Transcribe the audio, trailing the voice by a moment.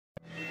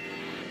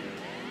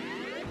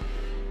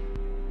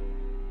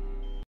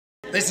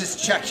This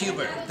is Chuck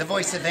Huber, the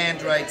voice of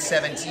Android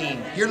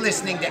 17. You're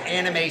listening to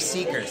Anime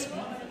Seekers.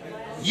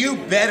 You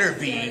better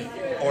be,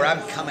 or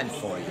I'm coming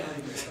for you.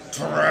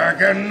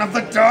 Dragon of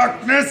the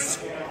Darkness,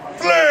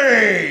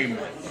 Flame!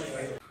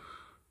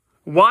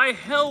 Why,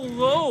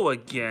 hello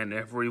again,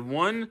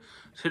 everyone.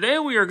 Today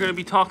we are going to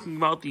be talking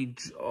about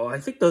I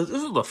think this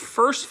is the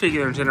first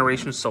figure in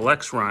Generation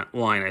Selects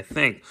line, I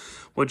think,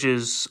 which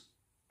is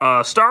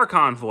Star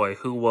Convoy,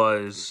 who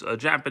was a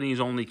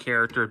Japanese-only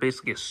character,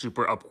 basically a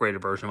super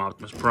upgraded version of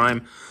Optimus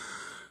Prime.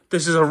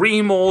 This is a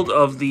remold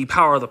of the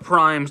Power of the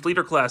Primes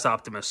Leader Class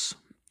Optimus,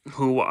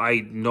 who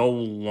I no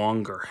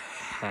longer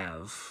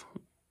have.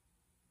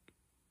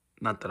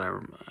 Not that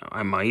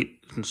I might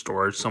in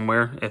storage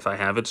somewhere if I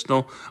have it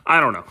still. I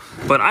don't know.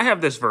 But I have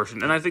this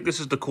version, and I think this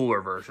is the cooler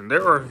version.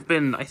 There have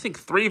been, I think,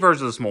 3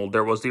 versions of this mold.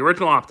 There was the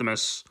original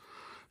Optimus,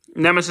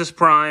 Nemesis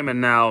Prime,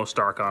 and now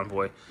Star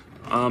Convoy.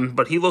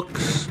 But he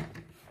looks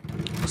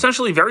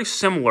essentially very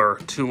similar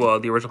to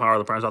the original Power of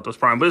the Prime's Optimus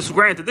Prime. But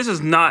granted, this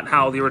is not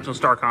how the original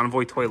Star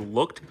Convoy toy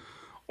looked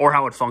or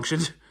how it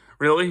functioned,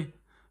 really.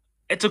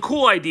 It's a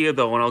cool idea,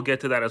 though, and I'll get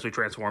to that as we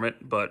transform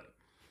it, but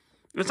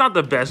it's not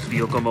the best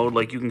vehicle mode.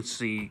 Like, you can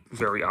see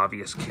very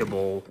obvious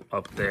kibble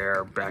up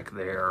there, back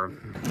there.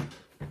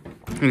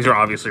 These are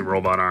obviously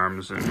robot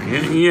arms, and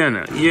you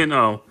know, if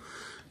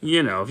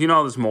you know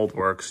how this mold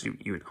works,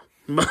 you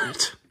know.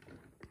 But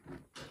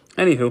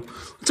anywho,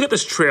 let's get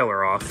this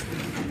trailer off,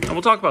 and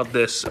we'll talk about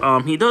this.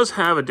 He does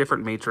have a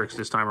different matrix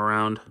this time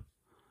around,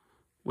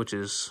 which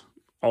is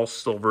all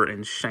silver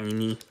and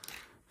shiny.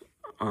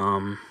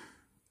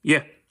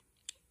 Yeah.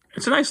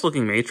 It's a nice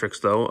looking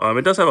matrix, though.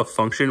 It does have a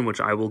function, which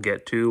I will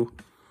get to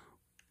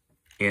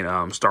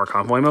in Star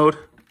Convoy mode.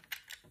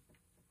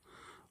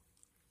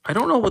 I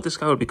don't know what this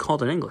guy would be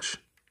called in English,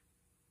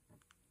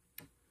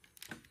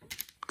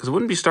 because it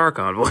wouldn't be Star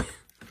Convoy.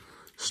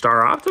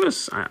 Star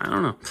Optimus? I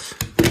don't know.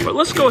 But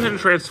let's go ahead and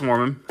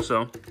transform him.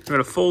 So I'm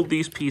going to fold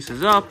these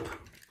pieces up,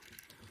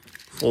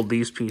 fold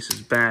these pieces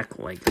back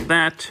like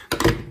that,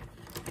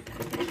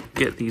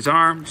 get these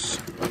arms,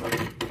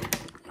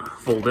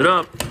 fold it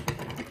up,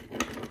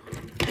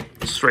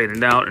 straighten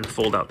it out, and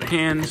fold out the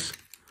hands.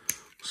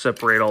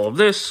 Separate all of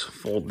this,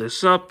 fold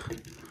this up,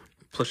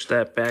 push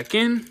that back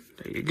in.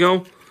 There you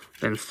go.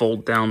 Then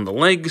fold down the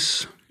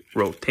legs,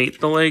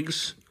 rotate the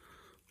legs,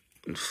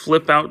 and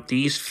flip out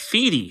these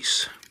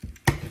feeties.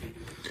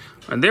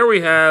 And there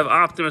we have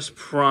Optimus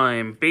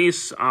Prime,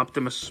 base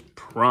Optimus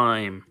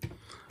Prime.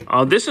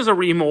 This is a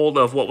remold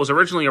of what was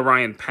originally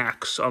Orion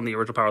Pax on the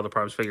original Power of the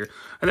Primes figure.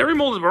 And they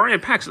remolded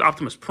Orion Pax as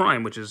Optimus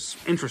Prime, which is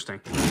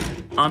interesting.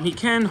 He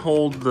can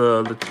hold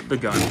the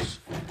guns.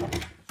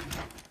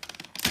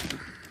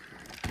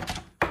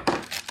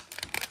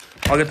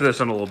 I'll get to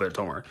this in a little bit,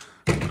 don't worry.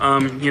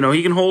 You know,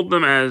 he can hold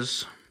them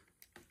as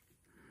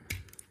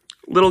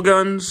little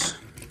guns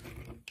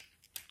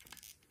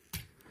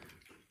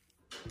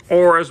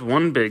or as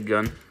one big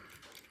gun.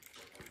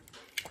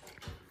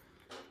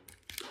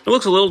 It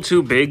looks a little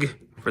too big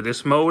for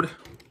this mode,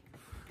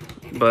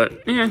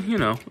 but yeah, you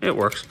know, it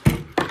works.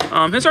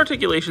 His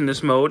articulation in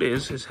this mode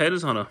is his head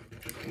is on a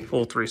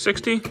full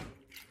 360.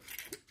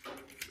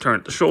 Turn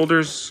at the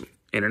shoulders,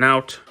 in and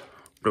out,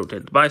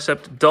 rotate the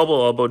bicep,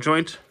 double elbow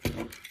joint,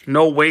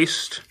 no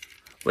waist,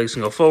 legs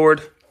can go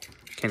forward,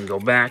 can go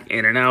back,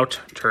 in and out,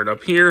 turn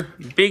up here,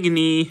 big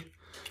knee,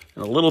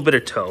 and a little bit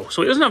of toe.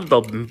 So he doesn't have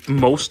the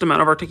most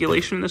amount of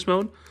articulation in this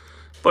mode,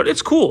 but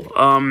it's cool.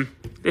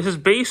 This is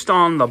based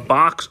on the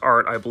box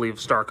art, I believe,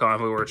 of Star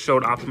Convoy, where it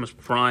showed Optimus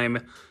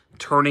Prime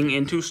turning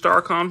into Star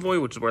Convoy,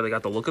 which is where they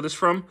got the look of this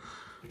from.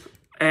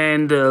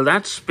 And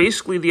that's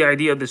basically the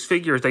idea of this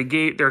figure, is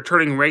they're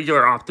turning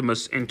regular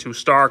Optimus into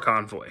Star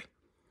Convoy.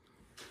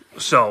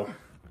 So,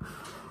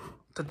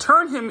 to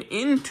turn him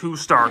into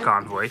Star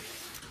Convoy,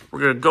 we're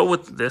going to go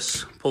with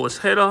this, pull his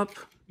head up,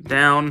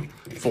 down,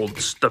 fold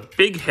the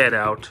big head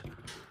out,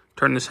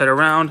 turn this head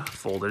around,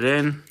 fold it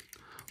in,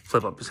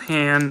 flip up his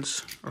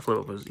hands, or flip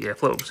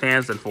up his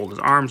hands, then fold his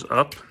arms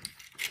up,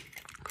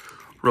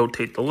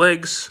 rotate the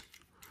legs,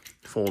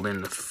 fold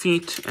in the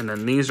feet, and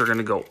then these are going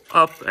to go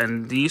up,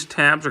 and these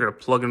tabs are going to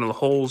plug into the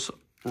holes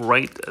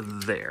right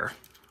there.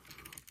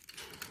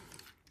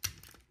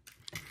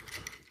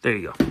 There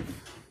you go.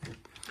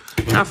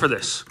 Now for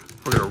this,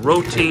 we're going to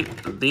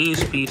rotate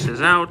these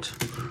pieces out,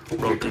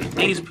 rotate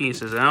these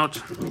pieces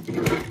out,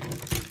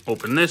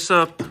 open this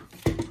up,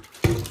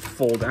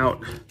 fold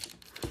out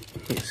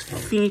his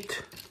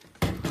feet,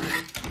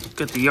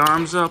 get the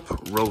arms up,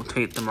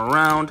 rotate them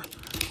around,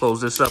 close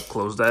this up,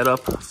 close that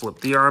up, flip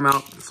the arm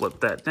out, flip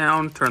that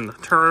down, turn the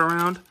turret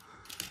around.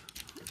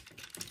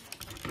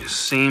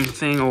 Same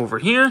thing over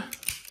here.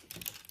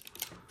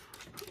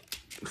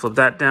 Flip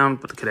that down,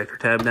 put the connector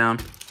tab down,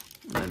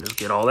 and then just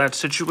get all that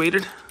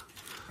situated.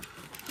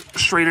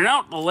 Straighten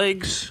out the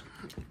legs,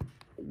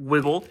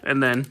 wiggle,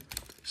 and then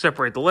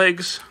separate the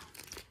legs.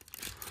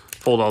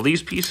 Fold all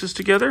these pieces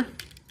together.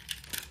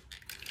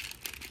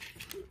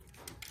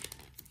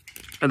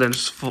 And then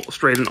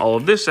straighten all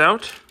of this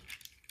out.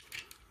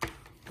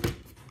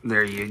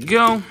 There you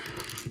go.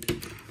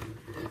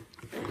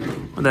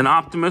 And then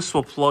Optimus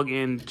will plug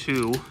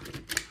into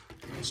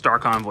Star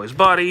Convoy's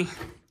body.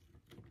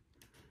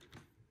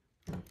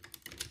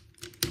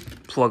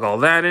 Plug all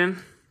that in.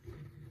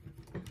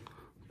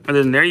 And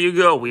then there you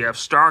go. We have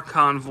Star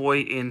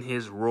Convoy in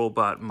his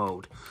robot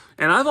mode.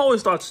 And I've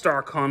always thought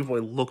Star Convoy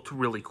looked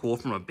really cool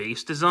from a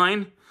base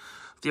design.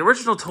 The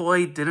original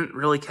toy didn't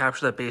really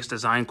capture that base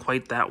design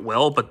quite that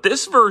well, but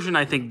this version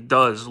I think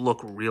does look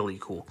really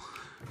cool.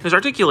 His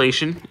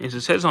articulation is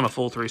his head's on a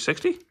full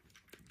 360.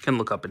 Can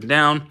look up and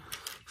down.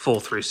 Full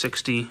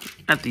 360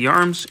 at the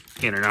arms,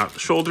 in and out the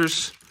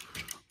shoulders.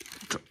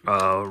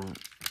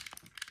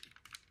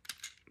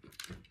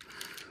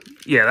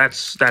 Yeah,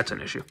 that's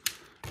an issue.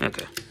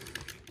 Okay.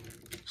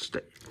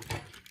 Stay.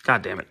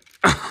 God damn it.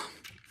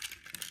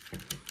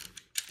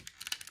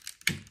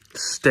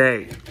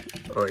 Stay.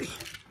 Oy.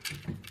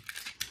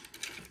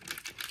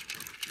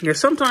 Yeah,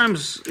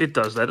 sometimes it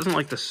does that. It doesn't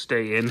like to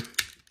stay in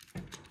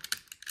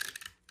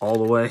all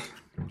the way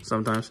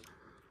sometimes.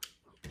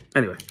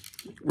 Anyway,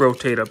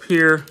 rotate up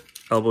here,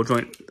 elbow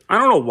joint. I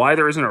don't know why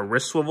there isn't a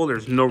wrist swivel.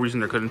 There's no reason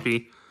there couldn't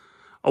be.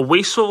 A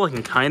waist swivel I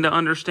can kind of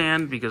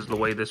understand because of the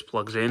way this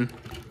plugs in.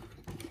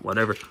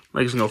 Whatever.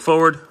 Legs can go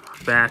forward,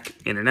 back,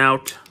 in and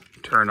out,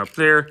 turn up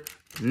there,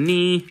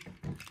 knee,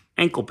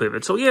 ankle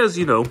pivot. So he has,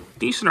 you know,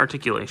 decent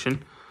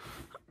articulation.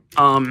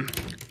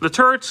 The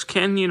turrets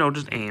can, you know,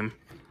 just aim.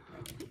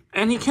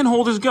 And he can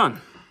hold his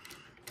gun.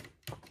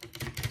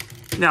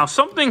 Now,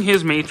 something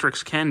his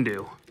Matrix can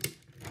do,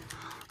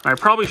 I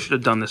probably should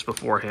have done this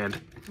beforehand,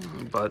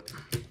 but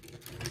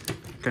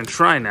I can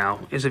try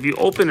now, is if you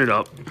open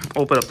up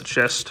the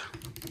chest,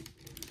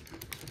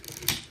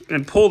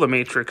 and pull the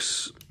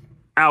Matrix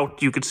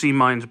out, you could see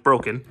mine's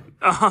broken.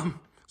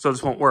 So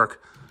this won't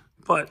work.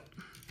 But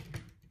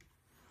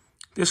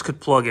this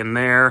could plug in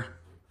there,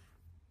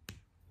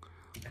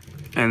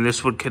 and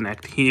this would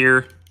connect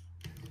here.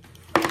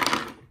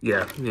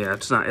 Yeah,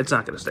 it's not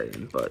gonna stay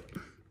in, but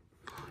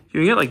you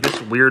can get like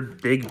this weird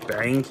big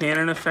bang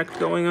cannon effect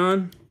going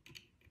on,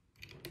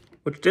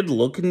 which did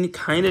look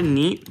kind of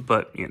neat,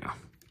 but you know,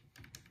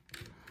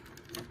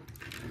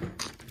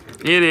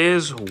 it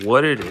is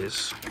what it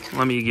is.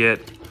 Let me get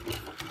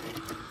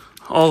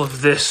all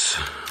of this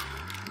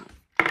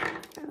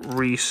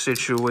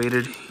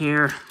resituated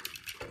here.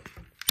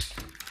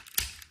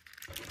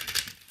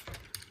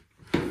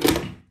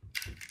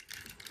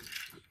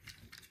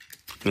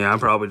 Yeah, I'm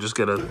probably just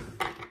gonna...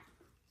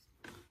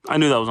 I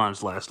knew that was on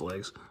its last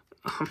legs.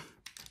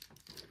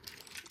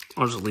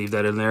 I'll just leave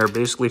that in there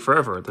basically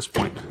forever at this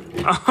point.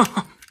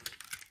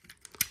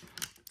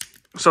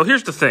 So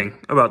here's the thing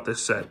about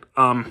this set.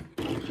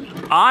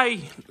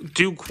 I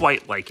do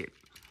quite like it.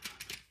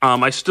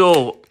 I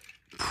still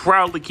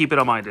proudly keep it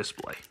on my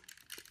display.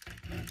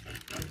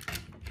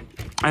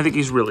 I think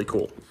he's really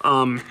cool.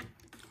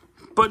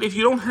 But if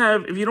you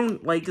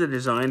don't like the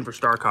design for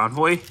Star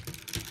Convoy,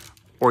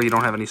 or you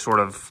don't have any sort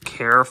of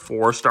care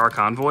for Star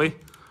Convoy,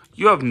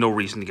 you have no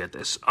reason to get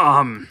this.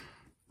 I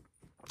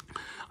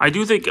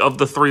do think of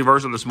the three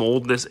versions of this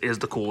mold, this is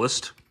the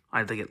coolest.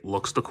 I think it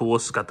looks the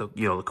coolest. It's got the,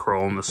 you know, the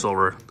chrome, the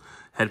silver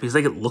headpiece.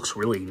 I think it looks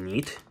really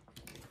neat.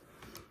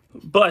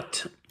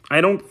 But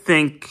I don't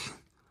think,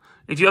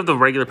 if you have the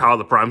regular Power of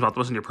the Primes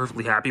Optimus and you're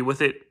perfectly happy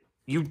with it,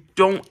 you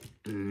don't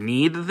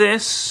need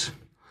this.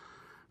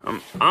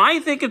 I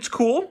think it's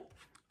cool.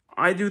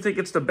 I do think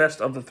it's the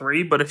best of the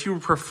three, but if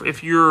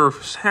you're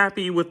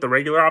happy with the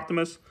regular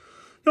Optimus,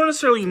 you don't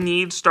necessarily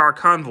need Star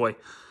Convoy.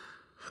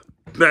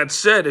 That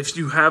said, if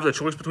you have the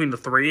choice between the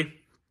three,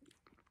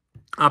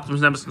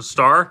 Optimus, Nemesis, and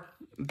Star,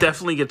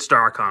 definitely get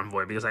Star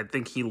Convoy, because I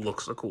think he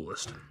looks the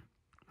coolest.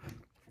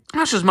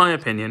 That's just my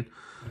opinion.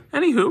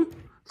 Anywho,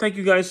 thank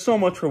you guys so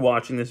much for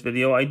watching this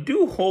video. I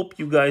do hope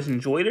you guys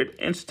enjoyed it,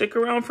 and stick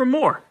around for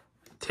more.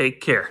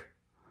 Take care.